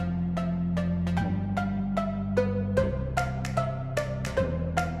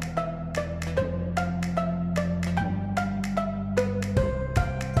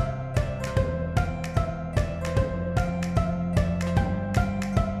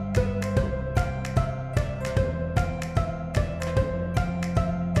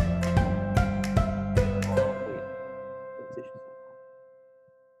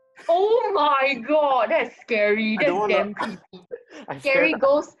 Oh my god, that's scary. I That's don't wanna- damn creepy. I'm Scary scared.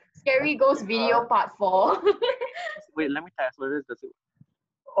 Ghost. Scary Ghost video part 4. Wait, let me test whether does it.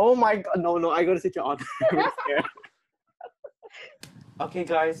 Oh my god! No! I gotta sit you on. I'm scared. Okay,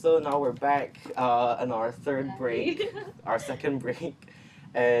 guys. So now we're back on our third break, our second break,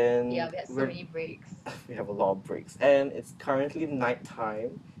 and Yeah, we had so many breaks. we have a lot of breaks, and it's currently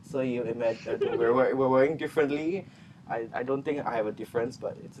nighttime. So you imagine we're wearing differently. I don't think I have a difference,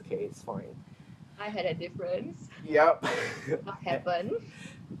 but it's okay. It's fine. I had a difference. Yep. What happened?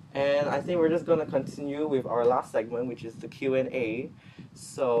 And I think we're just gonna continue with our last segment, which is the Q&A.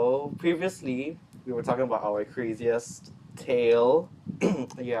 So previously we were talking about our craziest tale,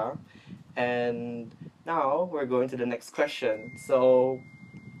 yeah, and now we're going to the next question. So,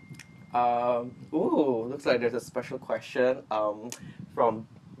 looks like there's a special question from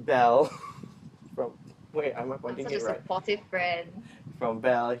Belle. From wait, am I I'm pointing such a it right? supportive friend. From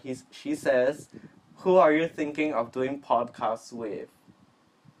Belle, she says, "Who are you thinking of doing podcasts with?"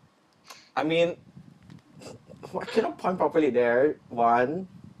 I mean, I cannot point properly there.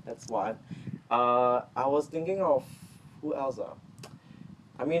 That's one. I was thinking of who else?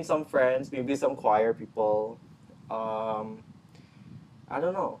 I mean, some friends, maybe some choir people. I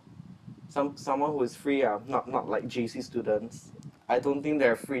don't know. Someone who is free. Not like JC students. I don't think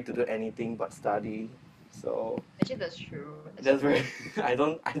they're free to do anything but study. So Actually, that's true. that's very. I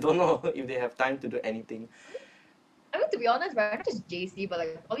don't know if they have time to do anything. I mean, to be honest, right, not just JC, but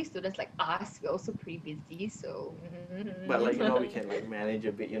like all these students like us, we're also pretty busy, so. But like we can like manage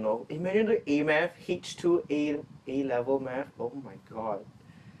a bit. Imagine the A math H2 A level math. Oh my god,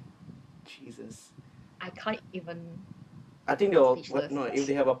 Jesus. I can't even. I think they'll Speechless. no. If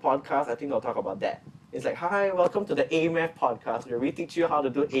they have a podcast, I think they'll talk about that. It's like, hi, welcome to the A math podcast, where we teach you how to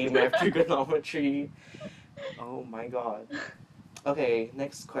do A math trigonometry. Oh my god. Okay,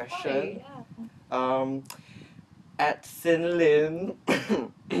 next question. Oh, At Sinlin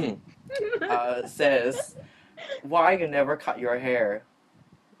says, why you never cut your hair?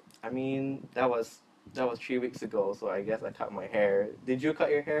 I mean, that was 3 weeks ago, so I guess I cut my hair. Did you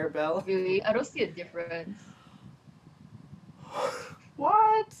cut your hair, Belle? yeah. Really? I don't see a difference.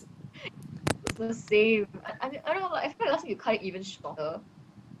 What? It's the same. I don't know. Like, I feel like last time you cut it even shorter.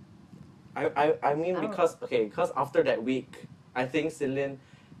 I mean, I don't because after that week, I think Sinlin,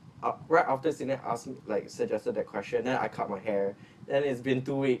 right after Sinlin asked me, like, suggested that question, then I cut my hair. Then it's been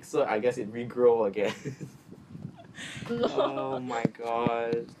 2 weeks, so I guess it regrow again. Oh my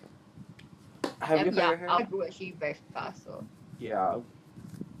god. Have you cut your hair? I grew actually very fast, so. Yeah.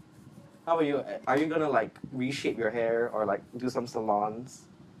 How about you? Are you gonna like reshape your hair or like do some salons?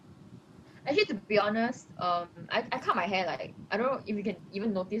 Actually, to be honest, I cut my hair like, I don't know if you can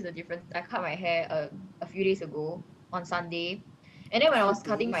even notice the difference. I cut my hair a few days ago on Sunday. And then when I was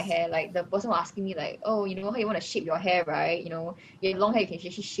cutting my hair, like the person was asking me like, oh, you know how you want to shape your hair, right? You know, you have long hair, you can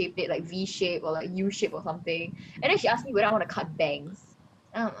actually shape it like V shape or like U shape or something. And then she asked me whether I want to cut bangs.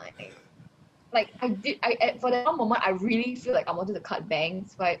 And I'm like for that one moment, I really feel like I wanted to cut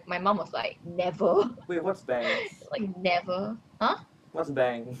bangs, but my mom was like, never. Wait, what's bangs? Like never. Huh? What's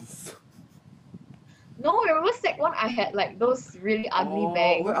bangs? No, remember sec 1 I had like those really ugly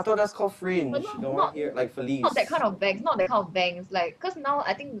bangs. Wait, I thought that's called fringe. But You don't want to hear like Felice. Not that kind of bangs, like, cause now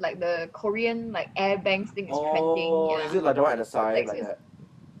I think like the Korean like air bangs thing is trending. Yeah. Is it like the one at the side Like, like it's- that?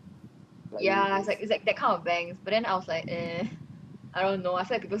 Like Yeah, it's like that kind of bangs. But then I was like, I don't know. I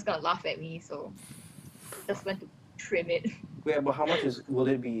feel like people's gonna laugh at me, so just went to trim it. Wait, but how much will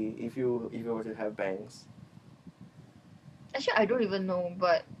it be if you were to have bangs? Actually, I don't even know,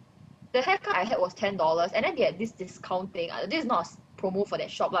 but the haircut I had was $10, and then they had this discount thing. This is not a promo for that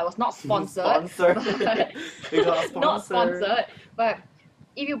shop. Like, I was not sponsored. but- We got sponsored. Not sponsored, but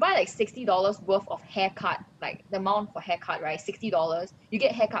if you buy like $60 worth of haircut, like the amount for haircut, right? $60, you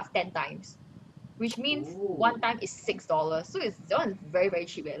get haircuts 10 times, which means Ooh. one time is $6. So that one is very very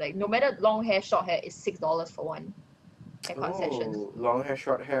cheap. Like no matter long hair, short hair, it's $6 for one. haircut sessions. Oh, long hair,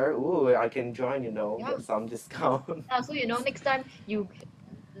 short hair. Ooh, I can join, Yeah. get some discount. Yeah, so next time you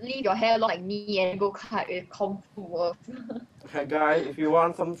leave your hair long like me and go cut it confirm worth. Hey guys, if you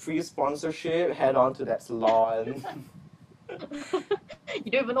want some free sponsorship, head on to that salon.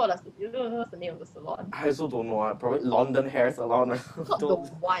 You don't even know what's the name of the salon. I also don't know. Probably London Hair Salon. It's called the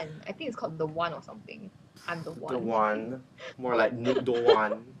One. I think it's called the One or something. I'm the One. The one. More like Nick the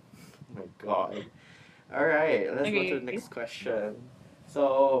One. Oh my god. Alright, let's go to the next question.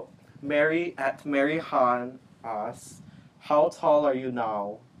 So, Mary Han asks, how tall are you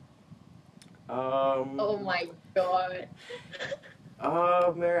now? Oh my god.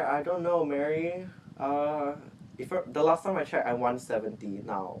 Mary, I don't know, Mary. The last time I checked, I'm 170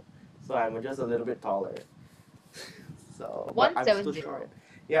 now, so I'm just a little bit taller. So, but I'm still 170. short.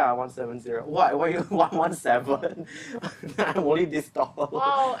 Yeah, 170. Why you 117? I'm only this tall.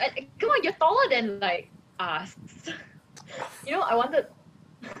 Wow, and come on, you're taller than like us. I wanted.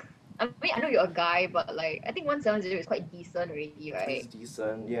 I mean, I know you're a guy, but like I think 170 is quite decent already, right? It's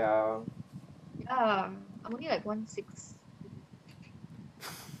decent, yeah. Yeah, I'm only like 1.6.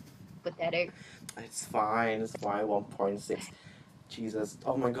 Pathetic. It's fine. 1.6. Jesus.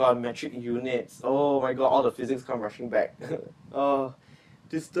 Oh my god, metric units. Oh my god, all the physics come rushing back.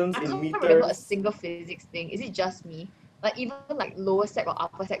 Distance I in can't remember a meters. single physics thing. Is it just me? Like even like lower sec or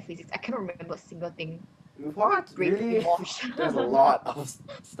upper sec physics, I cannot remember a single thing. What? Great Really? wash. There's a lot of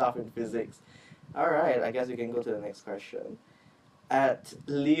stuff in physics. Alright, I guess we can go to the next question. At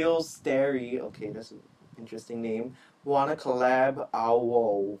Leo Starry, okay, that's an interesting name. Wanna collab?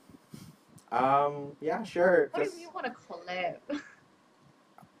 Owl. Yeah, sure. What do you want to collab?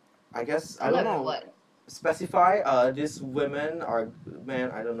 I guess I don't Collab know. what? Specify these women or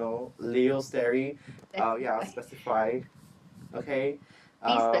men, I don't know. Leo Starry. Yeah, specify. Okay.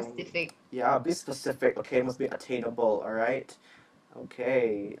 Be specific. Yeah, be specific. Okay, must be attainable. All right.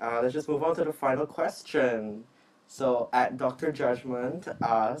 Okay. Let's just move on to the final question. So, at Dr. Judgment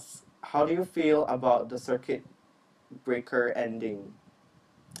asks, how do you feel about the circuit breaker ending?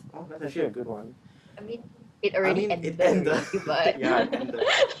 Oh, that's actually a good one. I mean, it already ended. It ended. already, but Yeah, it ended.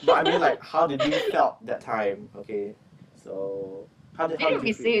 But I mean, like, how did you felt that time? Okay, so how did didn't you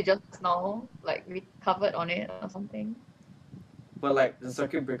we feel? say it just now? Like we covered on it or something? But like the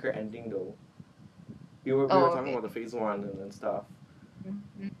circuit breaker ending though, we were Oh, talking okay. about the phase 1 and stuff.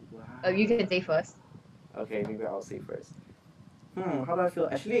 Mm-hmm. Wow. You can say first. Okay, maybe I'll say first. How do I feel?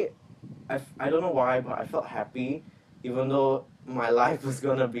 Actually, I don't know why, but I felt happy, even though my life was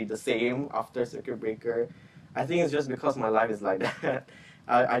gonna be the same after circuit breaker. I think it's just because my life is like that.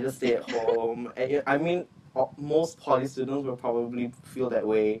 I just stay at home. I mean, most poly students will probably feel that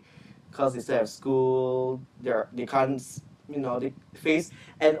way, because they still have school. They can't, they face,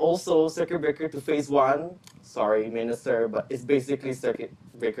 and also circuit breaker to phase 1. Sorry, minister, but it's basically circuit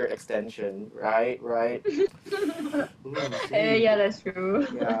breaker extension, right? Ooh, Yeah, that's true.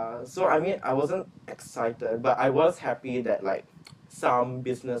 yeah, so I mean, I wasn't excited, but I was happy that like some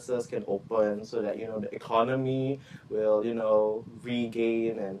businesses can open so that the economy will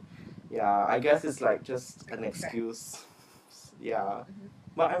regain, and yeah, I guess it's like just an excuse. Yeah,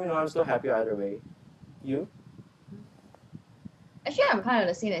 but I mean, I'm still happy either way. You? Actually, I'm kind of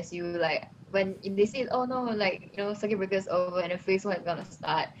the same as you. Like when they say, "Oh no, like circuit breaker's over and the phase 1 is gonna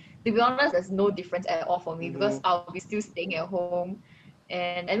start." To be honest, there's no difference at all for me because I'll be still staying at home,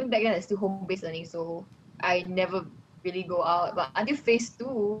 and I mean back then it's still home-based learning, so I never really go out. But until phase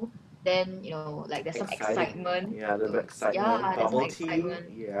 2, then like there's some excitement. Yeah, the excitement. Yeah, there's some Bubble tea. excitement.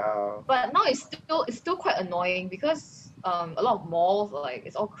 Yeah. But now it's still quite annoying because a lot of malls like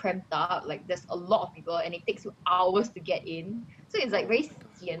it's all cramped up. Like there's a lot of people and it takes you hours to get in. So it's like very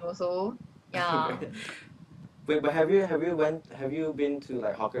sian also. Yeah. Wait, but have you been to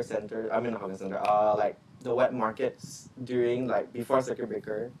like hawker center? I mean not hawker center. Like the wet markets during like before circuit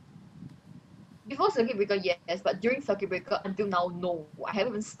breaker. Before circuit breaker, yes, but during circuit breaker until now, no. I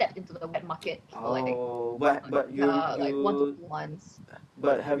haven't even stepped into the wet market for But you like 1 to 2 months.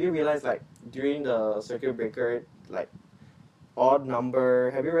 But have you realized like during the circuit breaker, like odd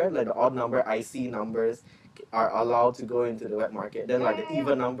number? Have you read like the odd number IC numbers are allowed to go into the wet market? Then like the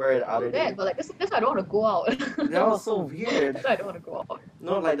even number the other day. But like that's why I don't want to go out. That was so weird. That's why I don't want to go out.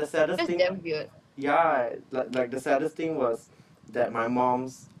 No, like the saddest That's thing. damn weird. Yeah, like the saddest thing was that my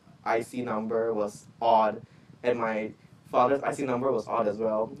mom's IC number was odd, and my father's IC number was odd as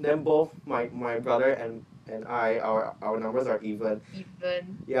well. Then both my brother and I, our numbers are even.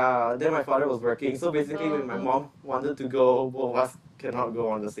 Even. Yeah, then my father was working, so basically when my mom wanted to go, both of us cannot go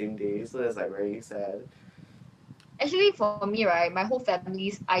on the same day, so that's like very sad. Actually, for me, right, my whole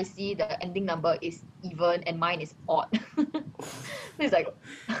family's IC, the ending number is even and mine is odd. So it's like,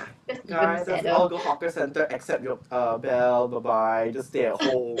 that's even Guys, let's all sadder. go hawker center except your Belle. Bye bye. Just stay at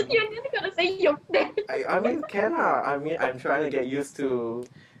home. You're never gonna say your dad. I mean, can I mean, I'm trying to get used to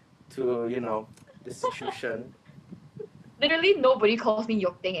you know the situation. Literally, nobody calls me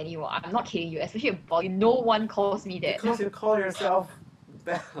Yokteng anymore. I'm not kidding you. Especially in Bali, no one calls me that. Because you call yourself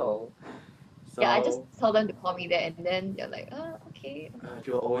Belle. So, Yeah, I just tell them to call me that, and then they're like, oh, okay.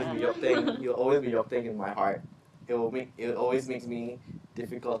 you'll always be your thing. You'll always be your thing in my heart. It always makes me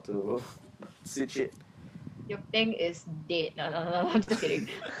difficult to switch it. Yokteng is dead. No, I'm just kidding.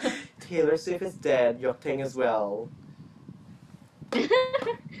 Taylor Swift is dead. Your thing as well.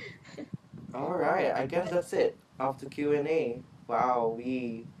 All right, I guess that's it. After Q&A. Wow,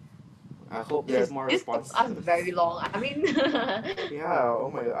 I hope there's more This took responses. us very long. I mean, Yeah, oh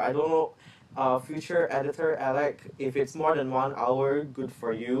my god, I don't know. Future editor Alec, if it's more than 1 hour, good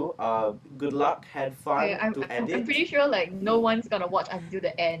for you. Good luck, had fun okay, to I'm edit. pretty sure like no one's gonna watch until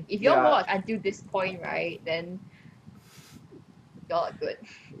the end. If you all Yeah. watch until this point, right, then y'all are good.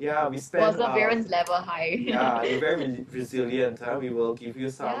 Yeah, we spent. Perseverance level high. Yeah, you're very resilient. Huh? We will give you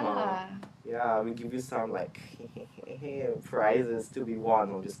some. Yeah. We give you some like prizes to be won.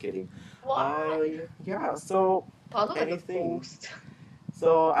 I'm just kidding. What? Yeah. So I look like a anything. ghost.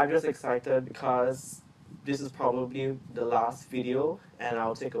 So I'm just excited because this is probably the last video, and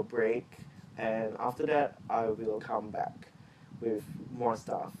I'll take a break, and after that I will come back with more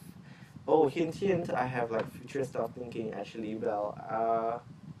stuff. Oh, hint, I have like future stuff thinking actually. Well,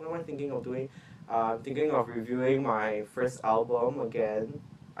 what am I thinking of doing? I'm thinking of reviewing my first album again.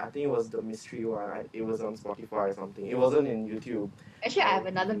 I think it was the mystery one. It was on Spotify or something. It wasn't in YouTube. Actually, I have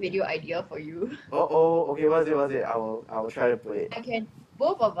another video idea for you. Okay, what's it? I will try to put it.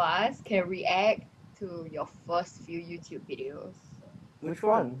 Both of us can react to your first few YouTube videos. Which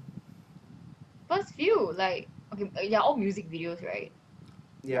one? First few, like, okay, they're all music videos, right?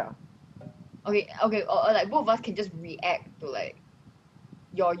 Yeah. Okay, or like both of us can just react to like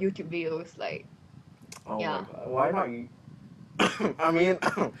your YouTube videos, like. Oh Yeah. my god. Why not you? I mean,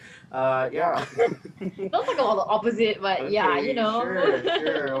 yeah. Don't talk about the opposite, but yeah, you know.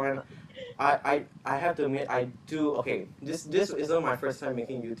 Sure. When I have to admit I do. Okay, this isn't my first time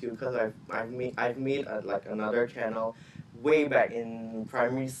making YouTube because I've made like another channel way back in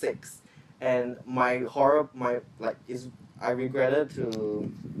primary 6, and my is I regretted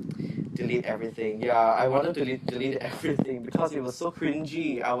to delete everything. Yeah, I wanted to delete everything because it was so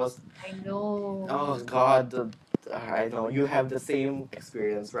cringy. I know. Oh god, I know you have the same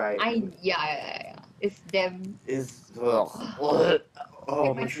experience, right? Yeah. It's them. Is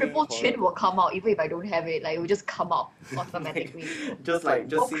Like my triple chin will come out even if I don't have it. Like it will just come out automatically. just How see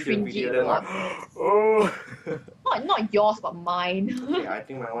the cringy video it then like was. oh. Not yours, but mine. Okay, I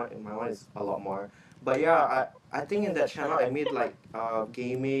think my one is a lot more. But yeah, I think in that channel I made like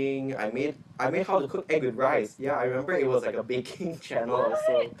gaming. I made how to cook egg with rice. Yeah, I remember it was like a baking channel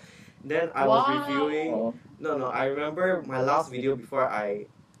also. Then I was reviewing. No, I remember my last video before I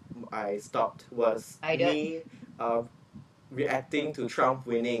stopped was me reacting to Trump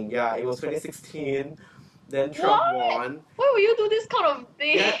winning. Yeah, it was 2016. Then Trump won. Why would you do this kind of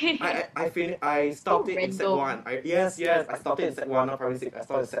thing? Yeah, I stopped So it in set random. 1. Yes, I stopped it in set 1, not probably 6. I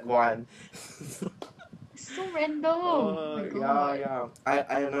stopped in set 1. It's so random. Oh my God. Yeah.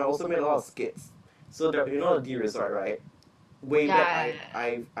 I also made a lot of skits. So you know the D Resort, right? Way Yeah, back,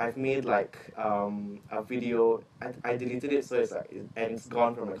 yeah. I've made like a video. I deleted it, so it's like and it's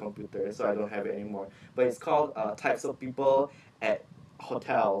gone from my computer, so I don't have it anymore. But it's called Types of People at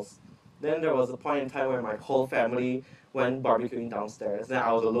Hotels. Then there was a point in time where my whole family went barbecuing downstairs. Then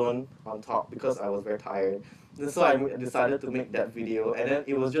I was alone on top because I was very tired. And so I decided to make that video, and then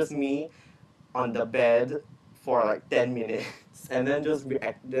it was just me on the bed for like 10 minutes, and then just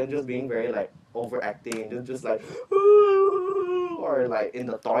being very like overacting, just like or like in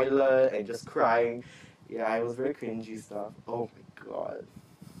the toilet and just crying. Yeah, it was very cringy stuff. Oh my god.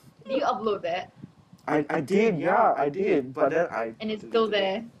 Did you upload that? I did, yeah, I did, but then And it's still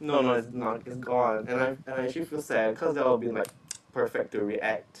there. No, it's not. It's gone, and I actually feel sad because that would be like perfect to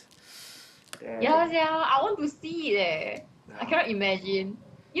react. Damn. Yeah, I want to see it. I cannot imagine.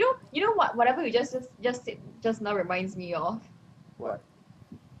 You know what? Whatever you just said just now reminds me of. What?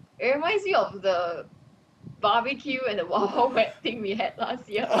 It reminds me of the barbecue and the Wild Wet thing we had last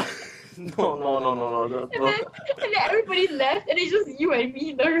year. No. And then everybody left, and it's just you and me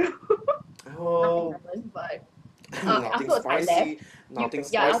in the room. Oh, Nothing happened, but nothing afterwards I spicy. Nothing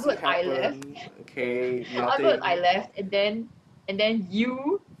spicy afterwards I left. happened. Okay, afterwards nothing. I left, and then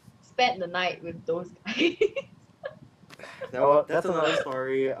you spent the night with those guys. That's another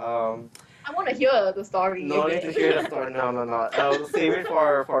story. I want to hear the story. No need to hear the story. No, no, no. I'll save it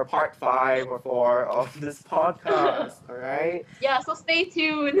for part 5 or 4 of this podcast. All right. Yeah, so stay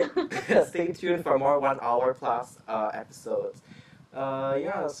tuned. Stay tuned for more 1 hour plus episodes.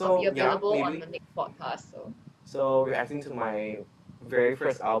 Yeah. I'll So be available yeah, on maybe. the next podcast. So So reacting to my very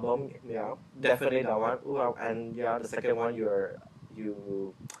first album, yeah, definitely that one. Ooh, and yeah, the second one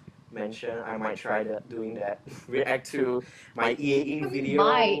you mentioned, I might try doing that. React to my EAE video.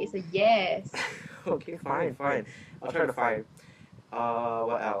 might, it's a yes. Okay, fine, fine. I'll try to find.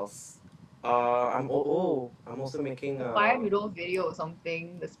 What else? I'm also making Fire noodle video or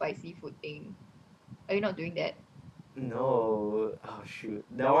something, the spicy food thing. Are you not doing that? No, oh shoot,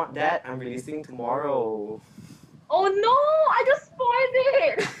 that I'm releasing tomorrow. Oh no! I just spoiled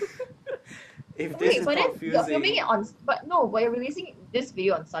it. If this is but then you're confusing, filming it on. But no, but you're releasing this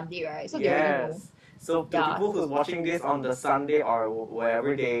video on Sunday, right? So they already know. yes. So the Yeah. people who's watching this on the Sunday or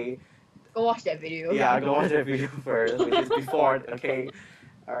wherever they, Go watch that video. yeah, go watch the video first, which is before. Okay,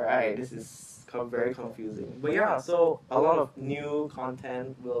 all right. This is very confusing, but yeah. So a lot of new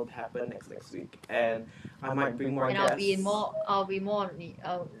content will happen next week, and I might bring more And guests. I'll be more.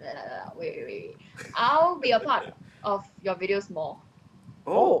 Wait. I'll be a part of your videos more.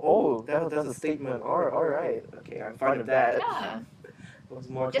 That's a statement. All right. Okay, I'm fine with that. Yeah. What's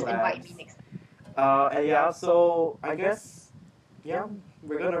more Just invite collabs. me next time. And yeah, so I guess, yeah,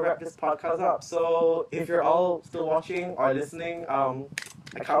 we're gonna wrap this podcast up. So if you're all still watching or listening,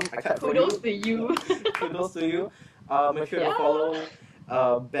 I clap for Kudos you. to you. Kudos to you. Make sure to Yeah. follow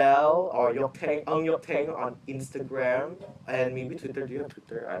Belle or Yoktang on Instagram and maybe Twitter. Do you have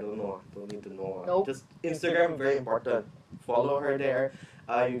Twitter? I don't know. Don't need to know. Nope. Just Instagram, very important. Follow her there.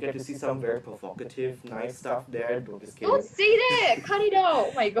 You get to see some very provocative, nice stuff there. Don't just kidding. Don't say that. Cut it out.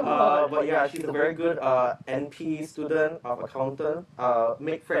 Oh my god. But yeah, she's a very good NP student of accountant.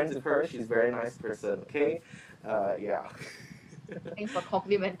 Make friends with her. She's a very nice person. Okay. Yeah. Thanks for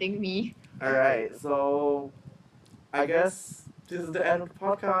complimenting me. All right. So I guess this is the end of the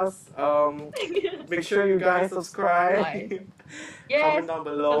podcast. Make sure you guys subscribe. Bye. Yes. Comment down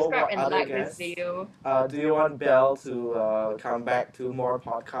below Subscribe what and other like guests. this video. Do you want Belle to come back to more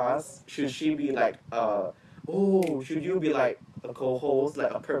podcasts? Should she be like should you be like a co-host,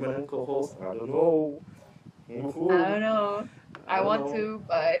 like a permanent co-host? I don't know. I don't know. I don't want know. to,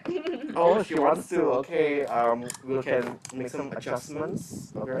 but Oh, she wants to. Okay. We can make some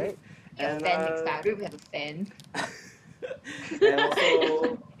adjustments. Alright. a fan next time. We have a fan. And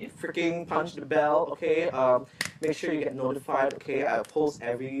also, freaking punch the bell. Okay. Make sure you get notified. Okay. I post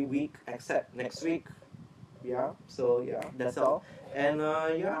every week except next week. Yeah. So yeah, that's all. And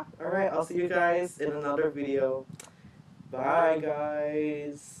yeah. All right. I'll see you guys in another video. Bye,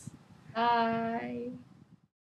 guys. Bye.